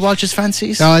one of Billy Walsh's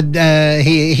fancies?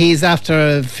 He's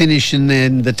after finishing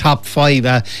in the top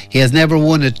 5. He has never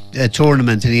won a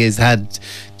tournament, and he has had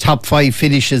top 5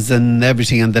 finishes and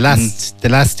everything. And the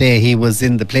last day he was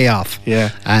in the playoff. Yeah.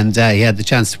 And he had the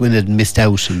chance to win it and missed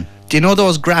out. And do you know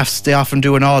those graphs they often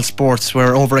do in all sports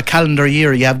where over a calendar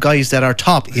year you have guys that are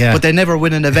top, but they never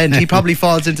win an event? He probably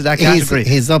falls into that category.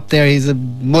 He's up there. He's a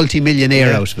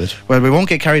multi-millionaire out of it. Well, we won't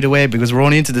get carried away because we're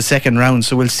only into the second round,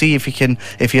 so we'll see if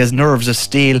he has nerves of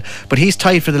steel. But he's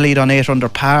tied for the lead on 8 under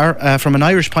par. From an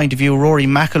Irish point of view, Rory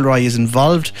McIlroy is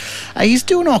involved. He's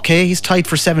doing okay. He's tied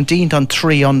for 17th on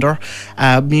 3 under.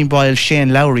 Meanwhile,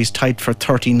 Shane Lowry's tied for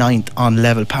 39th on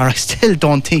level par. I still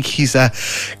don't think he's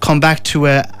come back to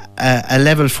a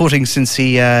level footing since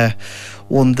he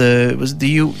won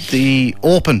the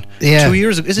Open 2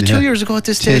 years ago. Is it 2 years ago at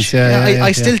this stage?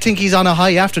 I still think he's on a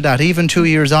high after that, even 2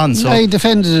 years on. So he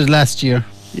defended it last year.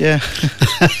 Yeah.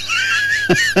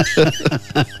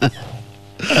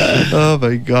 Oh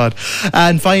my God.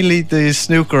 And finally, the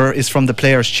snooker is from the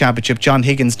Players' Championship. John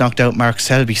Higgins knocked out Mark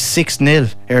Selby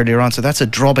 6-0 earlier on, so that's a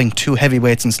drubbing. 2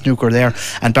 heavyweights in snooker there.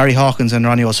 And Barry Hawkins and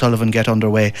Ronnie O'Sullivan get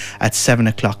underway at 7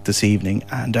 o'clock this evening.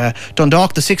 And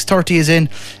Dundalk, the 6:30 is in.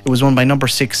 It was won by number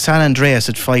 6 San Andreas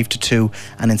at 5-2,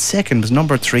 and in second was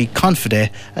number 3 Confide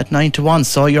at 9-1.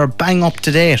 So you're bang up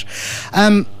to date.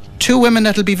 two women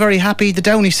that'll be very happy, the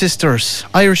Downey sisters,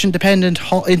 Irish Independent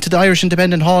into the Irish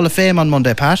Independent Hall of Fame on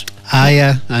Monday, Pat.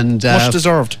 Yeah, and much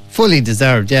deserved. Fully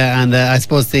deserved, yeah. And I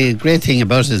suppose the great thing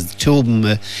about it is the two of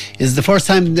them is the first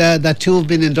time that two have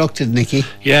been inducted, Nicky.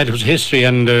 Yeah, there was history,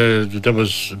 and there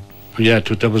was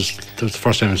the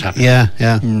first time it was happening.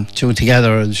 Yeah. Two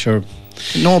together, I'm sure.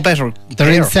 No better.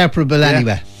 They're inseparable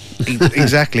anyway.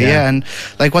 Exactly, yeah. And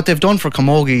like what they've done for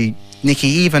Camogie, Nicky,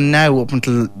 even now up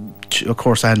until, of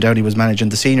course, Anne Downey was managing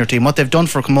the senior team, what they've done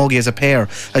for Camogie as a pair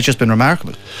has just been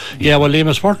remarkable. Yeah, well, Liam,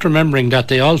 it's worth remembering that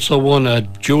they also won a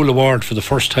dual award for the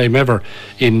first time ever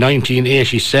in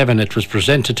 1987. It was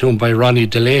presented to them by Ronnie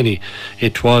Delaney.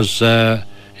 It was the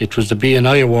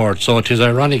BNI award, so it is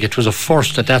ironic it was a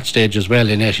first at that stage as well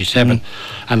in 87,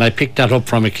 and I picked that up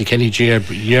from a Kilkenny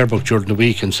yearbook during the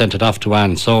week and sent it off to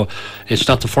Anne. So it's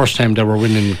not the first time they were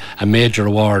winning a major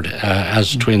award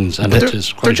as twins, and it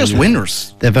is quite, they're just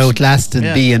winners. They've outlasted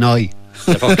BNI.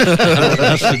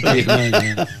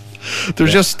 They're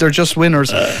just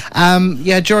winners.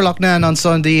 Loughnane on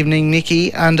Sunday evening,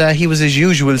 Nicky, and he was his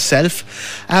usual self.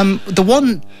 The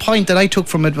one point that I took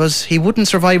from it was he wouldn't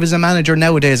survive as a manager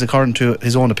nowadays, according to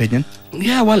his own opinion.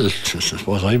 Yeah, well, I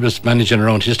suppose I was managing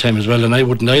around his time as well, and I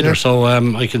wouldn't either. Yeah. So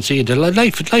I can see that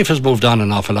life has moved on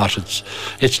an awful lot.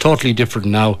 It's totally different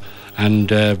now,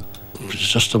 and it's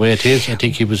just the way it is. I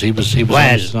think he was well,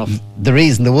 honest enough. The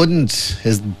reason they wouldn't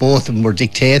is both of them were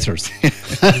dictators.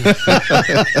 I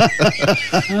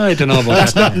don't know about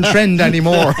that's not in trend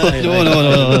anymore. No. I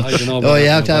don't know about you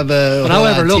have to have a. But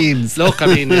however, look, I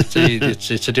mean,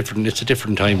 it's a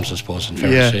different times, I suppose. In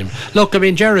fairness, look, I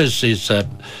mean, Gerrard's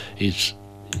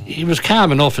he was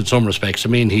calm enough in some respects. I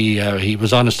mean, he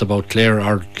was honest about Clare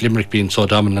or Limerick being so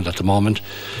dominant at the moment.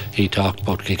 He talked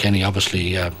about Kilkenny,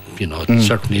 obviously,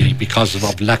 certainly because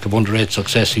of lack of underage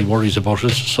success, he worries about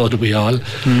it. So do we all.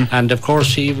 And of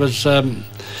course, he wasn't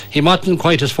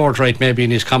quite as forthright maybe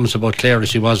in his comments about Clare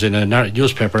as he was in a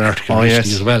newspaper article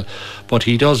recently as well. But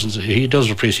he does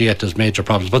appreciate there's major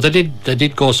problems. But they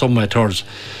did go somewhere towards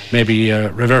maybe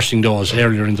reversing those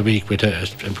earlier in the week with a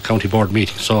county board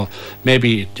meeting. So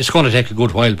maybe it's going to take a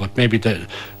good while, but maybe the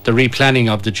replanning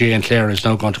of the J and Clare is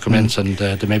now going to commence, and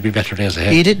there may be better days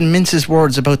ahead. He didn't mince his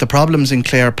words about the problems in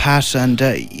Clare, Pat, and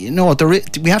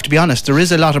we have to be honest, there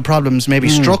is a lot of problems maybe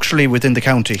structurally within the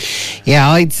county. Yeah,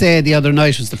 I'd say the other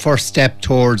night was the first step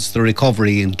towards the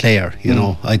recovery in Clare.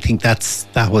 I think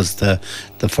that was the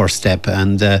first step,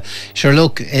 and sure,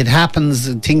 look, it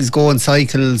happens, things go in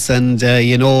cycles, and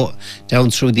down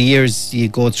through the years you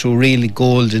go through really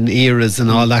golden eras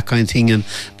and all that kind of thing, and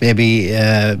maybe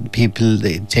people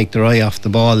they take their eye off the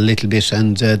ball a little bit,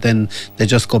 and then they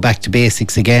just go back to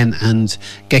basics again and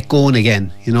get going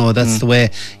again. That's the way.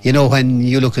 When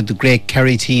you look at the great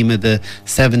Kerry team of the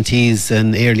 70s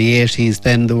and early 80s,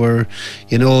 then there were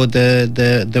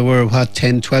there were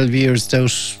 10-12 years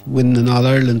out winning All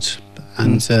Ireland,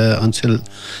 and until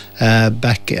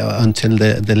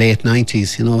the late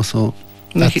 90s, so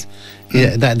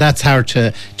that's hard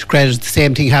to credit. The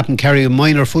same thing happened Kerry with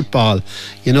minor football.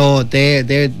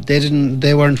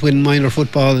 They weren't winning minor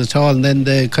football at all, and then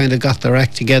they kind of got their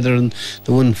act together and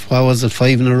they won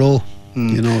 5 in a row.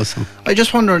 So I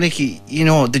just wonder, Nicky,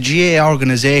 the GA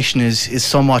organisation is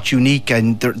somewhat unique,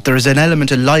 and there's an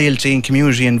element of loyalty and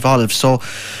community involved. So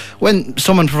when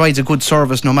someone provides a good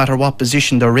service, no matter what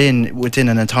position they're in within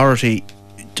an authority,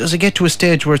 does it get to a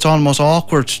stage where it's almost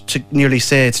awkward to nearly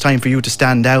say it's time for you to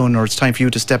stand down or it's time for you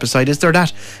to step aside? Is there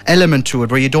that element to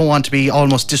it where you don't want to be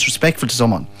almost disrespectful to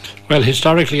someone? Well,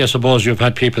 historically, I suppose you've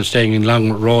had people staying in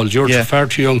long roles. You're far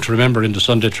too young to remember in the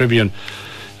Sunday Tribune.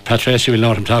 Pat Treacy will know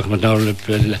what I'm talking about now.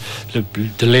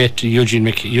 The late Eugene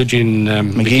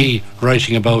McGee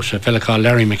writing about a fella called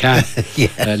Larry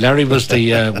McCann. Larry was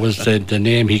the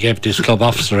name he gave this club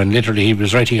officer, and literally he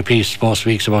was writing a piece most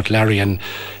weeks about Larry and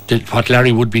what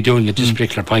Larry would be doing at this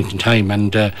particular point in time,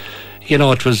 and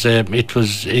it was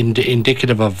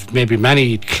indicative of maybe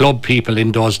many club people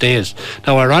in those days.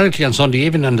 Now, ironically, on Sunday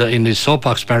evening in his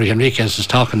soapbox, Barry Henriquez is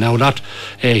talking now not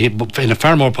in a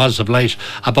far more positive light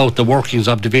about the workings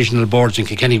of divisional boards in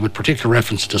Kilkenny, with particular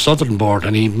reference to the Southern Board,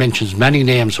 and he mentions many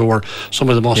names who were some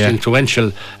of the most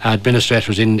influential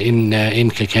administrators in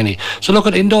Kilkenny. So look,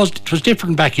 it was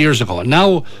different back years ago.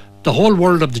 Now the whole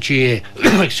world of the GA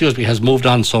has moved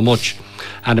on so much,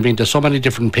 and I mean there's so many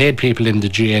different paid people in the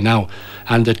GA now,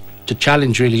 and the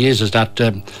challenge really is that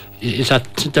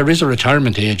there is a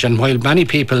retirement age, and while many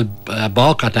people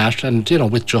balk at that, and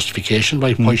with justification,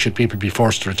 why should people be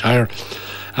forced to retire,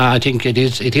 I think it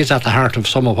is at the heart of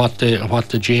some of what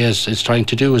the GA is trying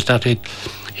to do, is that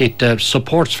it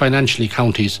supports financially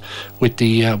counties with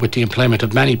the employment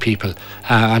of many people,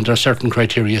 and there are certain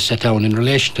criteria set down in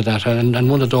relation to that, and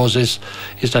one of those is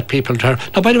that people retire.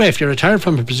 Now, by the way, if you're retired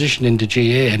from a position in the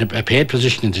GA, and a paid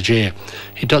position in the GA,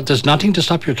 there's nothing to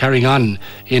stop you carrying on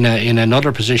in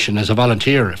another position as a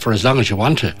volunteer for as long as you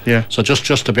want to. Yeah. So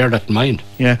just to bear that in mind.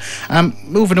 Yeah.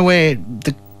 Moving away,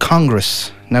 the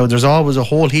Congress. Now, there's always a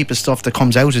whole heap of stuff that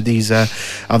comes out of these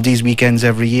weekends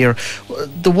every year.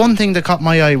 The one thing that caught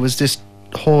my eye was this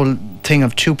whole thing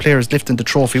of two players lifting the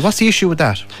trophy. What's the issue with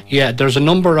that? Yeah, there's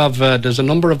about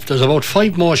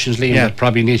 5 motions, Liam, that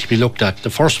probably need to be looked at. The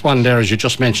first one there, as you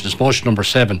just mentioned, is motion number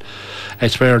 7.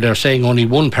 It's where they're saying only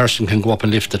one person can go up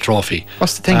and lift the trophy.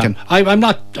 What's the thinking? I'm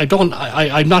not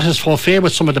as au fait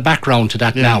with some of the background to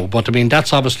that now, but I mean,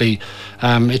 that's obviously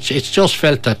it's just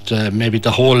felt that maybe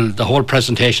the whole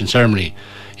presentation ceremony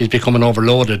is becoming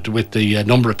overloaded with the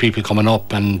number of people coming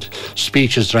up and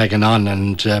speeches dragging on,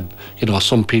 and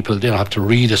some people have to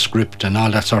read a script and all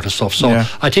that sort of stuff. So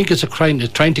I think it's trying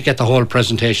to get the whole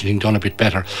presentation thing done a bit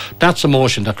better. That's a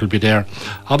motion that will be there.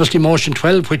 Obviously, motion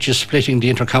 12, which is splitting the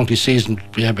inter-county season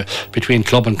between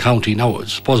club and county. Now, I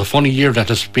suppose a funny year that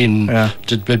has been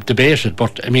debated,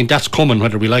 but I mean, that's coming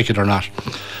whether we like it or not.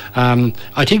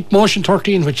 I think motion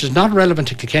 13, which is not relevant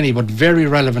to Kilkenny but very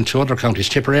relevant to other counties,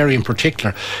 Tipperary in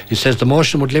particular, it says the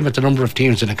motion would limit the number of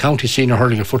teams in a county senior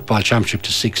hurling and football championship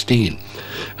to 16.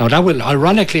 Now, that will,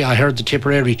 ironically, I heard the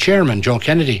Tipperary chairman, Joe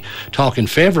Kennedy, talk in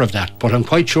favour of that, but I'm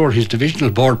quite sure his divisional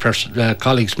board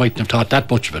colleagues mightn't have thought that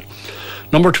much of it.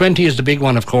 Number 20 is the big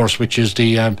one, of course, which is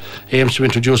the aims to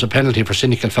introduce a penalty for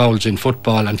cynical fouls in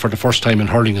football and for the first time in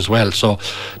hurling as well. So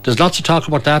there's lots of talk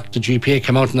about that. The GPA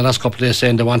came out in the last couple of days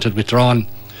saying they wanted withdrawn.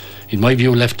 In my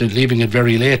view, leaving it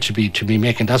very late to be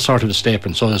making that sort of a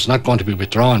statement, so it's not going to be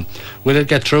withdrawn. Will it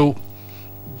get through?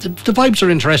 The vibes are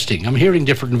interesting. I'm hearing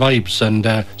different vibes,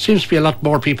 and seems to be a lot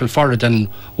more people for it than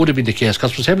would have been the case,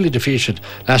 because it was heavily defeated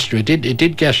last year. It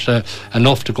did get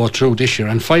enough to go through this year.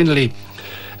 And finally,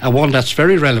 one that's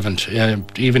very relevant,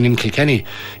 even in Kilkenny,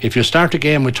 if you start a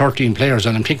game with 13 players,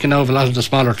 and I'm thinking now of a lot of the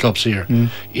smaller clubs here,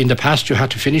 in the past you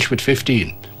had to finish with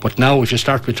 15, but now if you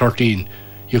start with 13,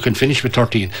 you can finish with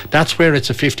 13. That's where it's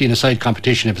a 15-a-side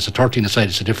competition. If it's a 13-a-side,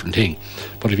 it's a different thing.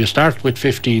 But if you start with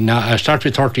 13 now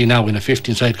in a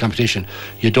 15-side competition,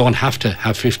 you don't have to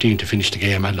have 15 to finish the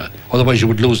game, otherwise you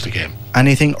would lose the game.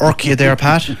 Anything irk you there,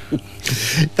 Pat?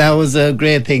 That was a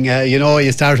great thing.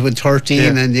 You started with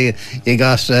 13 and you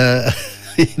got...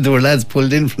 there were lads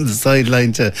pulled in from the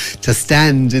sideline to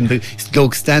stand in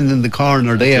the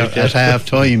corner there at half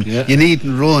time. You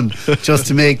needn't run just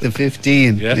to make the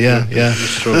 15.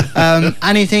 That's true.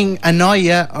 Anything annoy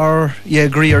you, or you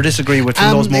agree or disagree with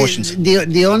those motions?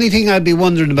 The only thing I'd be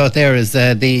wondering about there is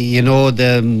the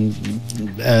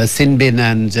sin bin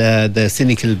and the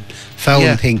cynical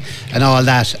foul thing and all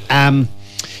that.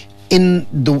 In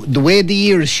the way the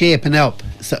year is shaping up,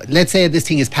 so let's say this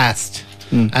thing is passed.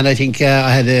 And I think I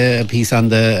had a piece on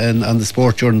the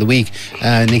sport during the week,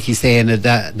 Nickey saying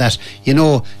that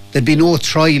there'd be no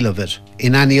trial of it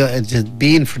in any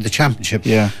being for the championship,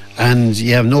 and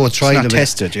you have no trial of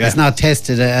it. It's not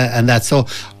tested, and that. So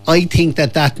I think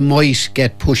that might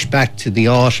get pushed back to the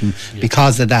autumn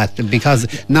because of that, because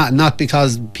not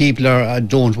because people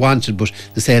don't want it, but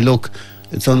they say, look,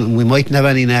 we mightn't have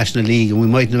any national league, and we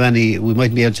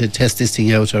mightn't be able to test this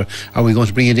thing out, or are we going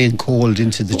to bring it in cold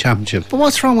into the championship? But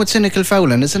what's wrong with cynical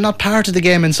fouling? Is it not part of the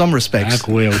game in some respects?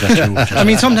 I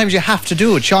mean, sometimes you have to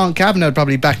do it. Sean Kavanagh would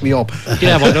probably back me up. But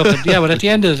at the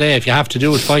end of the day, if you have to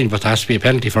do it, fine, but there has to be a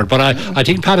penalty for it. But I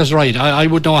think Pat is right. I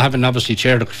would know, having obviously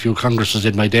chaired a few congresses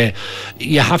in my day,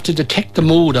 you have to detect the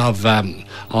mood of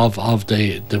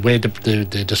the way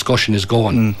the discussion is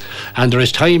going, and there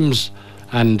is times.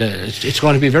 And it's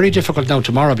going to be very difficult now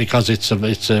tomorrow, because it's a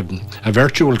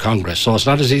virtual Congress, so it's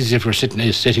not as easy if we're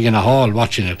sitting in a hall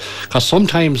watching it, because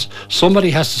sometimes somebody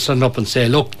has to stand up and say,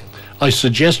 look, I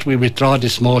suggest we withdraw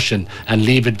this motion and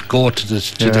leave it go to the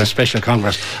special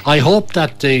Congress. I hope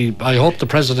the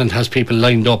President has people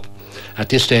lined up at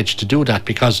this stage to do that,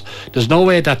 because there's no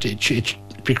way that it'd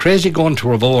be crazy going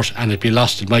to a vote and it'd be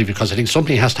lost in my view, because I think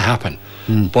something has to happen.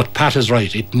 But Pat is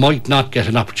right, it might not get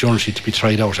an opportunity to be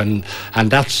tried out, and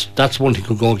that's one thing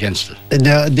could go against it.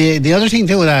 Now, the other thing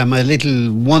too that I'm a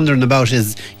little wondering about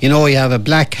is, you have a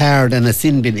black card and a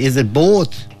sin bin. Is it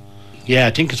both? Yeah,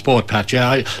 I think it's both, Pat. Yeah,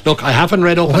 I haven't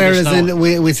read up on this now.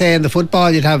 Whereas we say in the football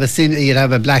you'd have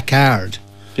a black card,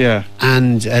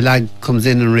 and a lad comes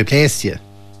in and replaces you.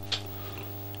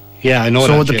 Yeah, I know.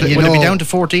 So that, will it be down to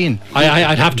 14?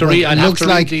 I'd have to read. I'd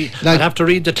have to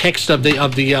read the text of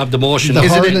the motion.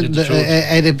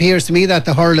 It appears to me that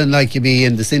the hurling you'd be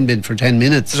in the sin bin for 10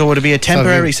 minutes. So would it be a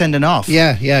temporary sending off?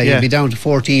 Yeah. You'd be down to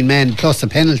 14 men plus a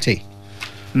penalty.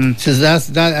 So that's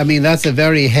a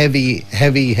very heavy.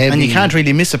 And you can't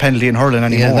really miss a penalty in hurling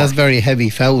anymore. Yeah, that's very heavy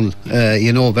foul.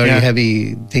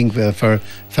 Heavy thing for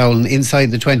fouling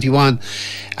inside the 21.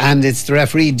 And it's the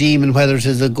referee deeming whether it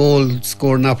is a goal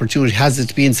scoring opportunity. Has it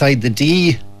to be inside the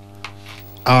D,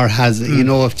 or has if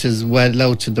it is well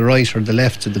out to the right or the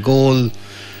left to the goal,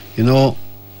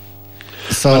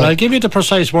 So well, I'll give you the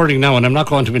precise wording now, and I'm not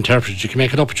going to interpret it. You can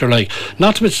make it up what you like.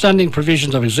 Notwithstanding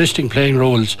provisions of existing playing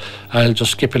rules, I'll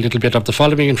just skip a little bit of the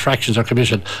following infractions are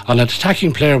committed on an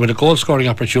attacking player with a goal-scoring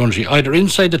opportunity, either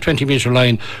inside the 20-metre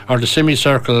line or the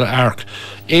semicircle arc.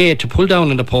 A, to pull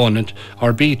down an opponent,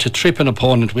 or B, to trip an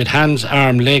opponent with hands,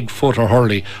 arm, leg, foot or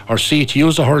hurley, or C, to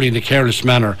use a hurley in a careless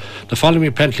manner. The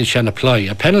following penalties shall apply.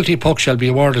 A penalty puck shall be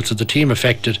awarded to the team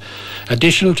affected.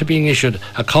 Additional to being issued,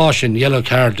 a caution, yellow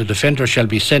card, the defender shall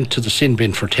be sent to the sin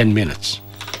bin for 10 minutes.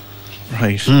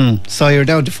 Right. So you're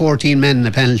down to 14 men in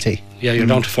the penalty. Yeah, you're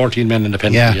down to 14 men in the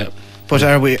penalty, yeah. But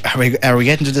are we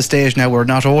getting to the stage now where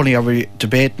not only are we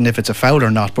debating if it's a foul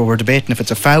or not, but we're debating if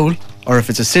it's a foul or if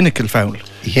it's a cynical foul?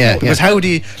 Yeah. Because how do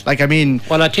you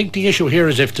Well, I think the issue here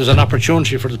is if there's an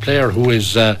opportunity for the player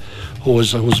who's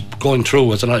going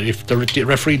through, if the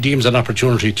referee deems an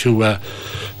opportunity to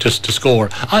score.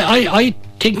 I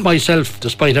think myself,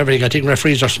 despite everything, I think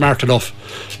referees are smart enough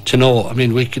to know. I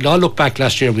mean, we can all look back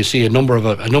last year and we see a number of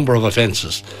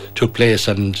offences took place,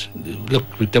 and look,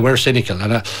 they were cynical.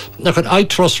 And I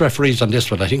trust referees on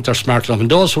this one. I think they're smart enough. And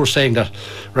those who are saying that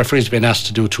referees have been asked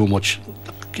to do too much,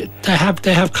 they have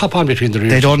cop on between the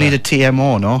ears. They don't need a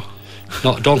TMO, no?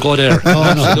 No, don't go there.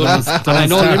 And I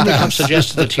know Limerick have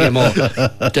suggested a TMO.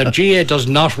 The GA does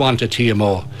not want a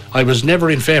TMO. I was never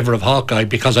in favour of Hawkeye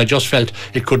because I just felt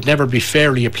it could never be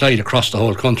fairly applied across the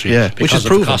whole country because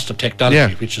of the cost of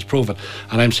technology, which is proven.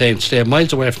 And I'm saying stay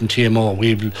miles away from TMO.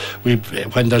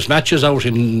 When there's matches out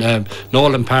in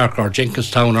Nolan Park or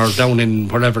Jenkinstown or down in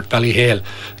wherever, Ballyhale,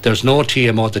 there's no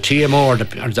TMO. The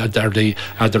TMO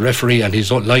are the referee and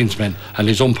his linesmen and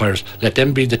his umpires. Let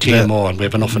them be the TMO, and we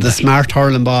have enough of that. Smart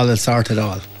hurling ball will sort it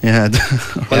all. Yeah.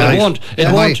 Well,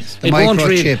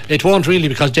 it won't really,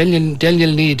 because then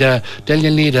you'll need a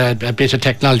bit of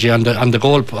technology on the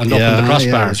goal and up on the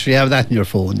crossbar. Yeah, if you have that in your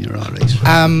phone, you're all right.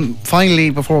 Finally,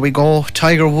 before we go,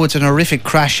 Tiger Woods, an horrific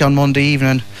crash on Monday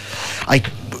evening.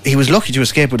 He was lucky to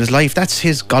escape with his life. That's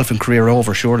his golfing career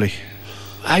over, surely.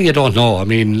 You don't know. I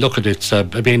mean, look at it.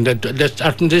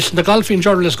 The golfing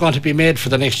journal is going to be made for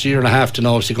the next year and a half to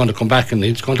know if he's going to come back, and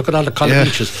he's going to look at all the column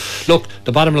beaches. Look,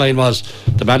 the bottom line was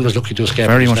the man was lucky to escape.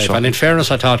 Very much so. And in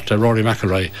fairness, I thought Rory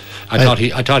McIlroy. I thought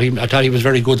he was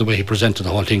very good the way he presented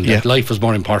the whole thing. That life was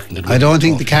more important than. I don't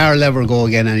think the car will ever go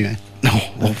again anyway. No,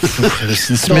 it's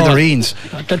in smithereens.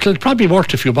 That'll probably be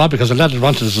worth a few bob, because a lad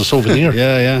wanted as a souvenir. I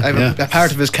have a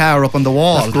part of his car up on the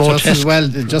wall. That's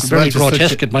grotesque. Very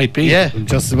grotesque it might be. Yeah,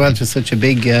 just as well to such a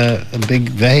big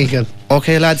vehicle.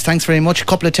 Okay, lads, thanks very much. A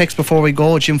couple of texts before we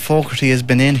go. Jim Fogarty has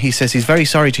been in. He says he's very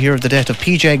sorry to hear of the death of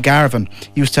PJ Garvin.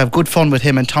 Used to have good fun with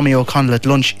him and Tommy O'Connell at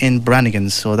lunch in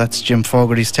Brannigan's. So that's Jim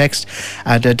Fogarty's text.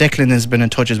 And Declan has been in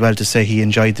touch as well to say he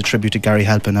enjoyed the tribute to Gary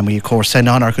Halpin, and we of course send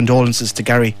on our condolences to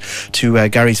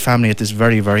Gary's family at this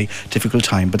very, very difficult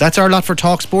time. But that's our lot for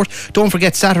Talk Sport. Don't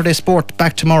forget Saturday Sport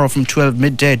back tomorrow from 12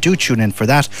 midday. Do tune in for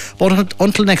that. But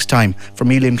until next time, from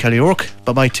me, Liam Kelly O'Rourke,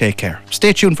 bye-bye, take care.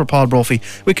 Stay tuned for Paul Brophy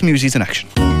with Communities in Action.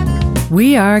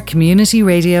 We are Community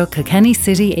Radio Kilkenny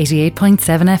City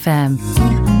 88.7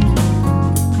 FM.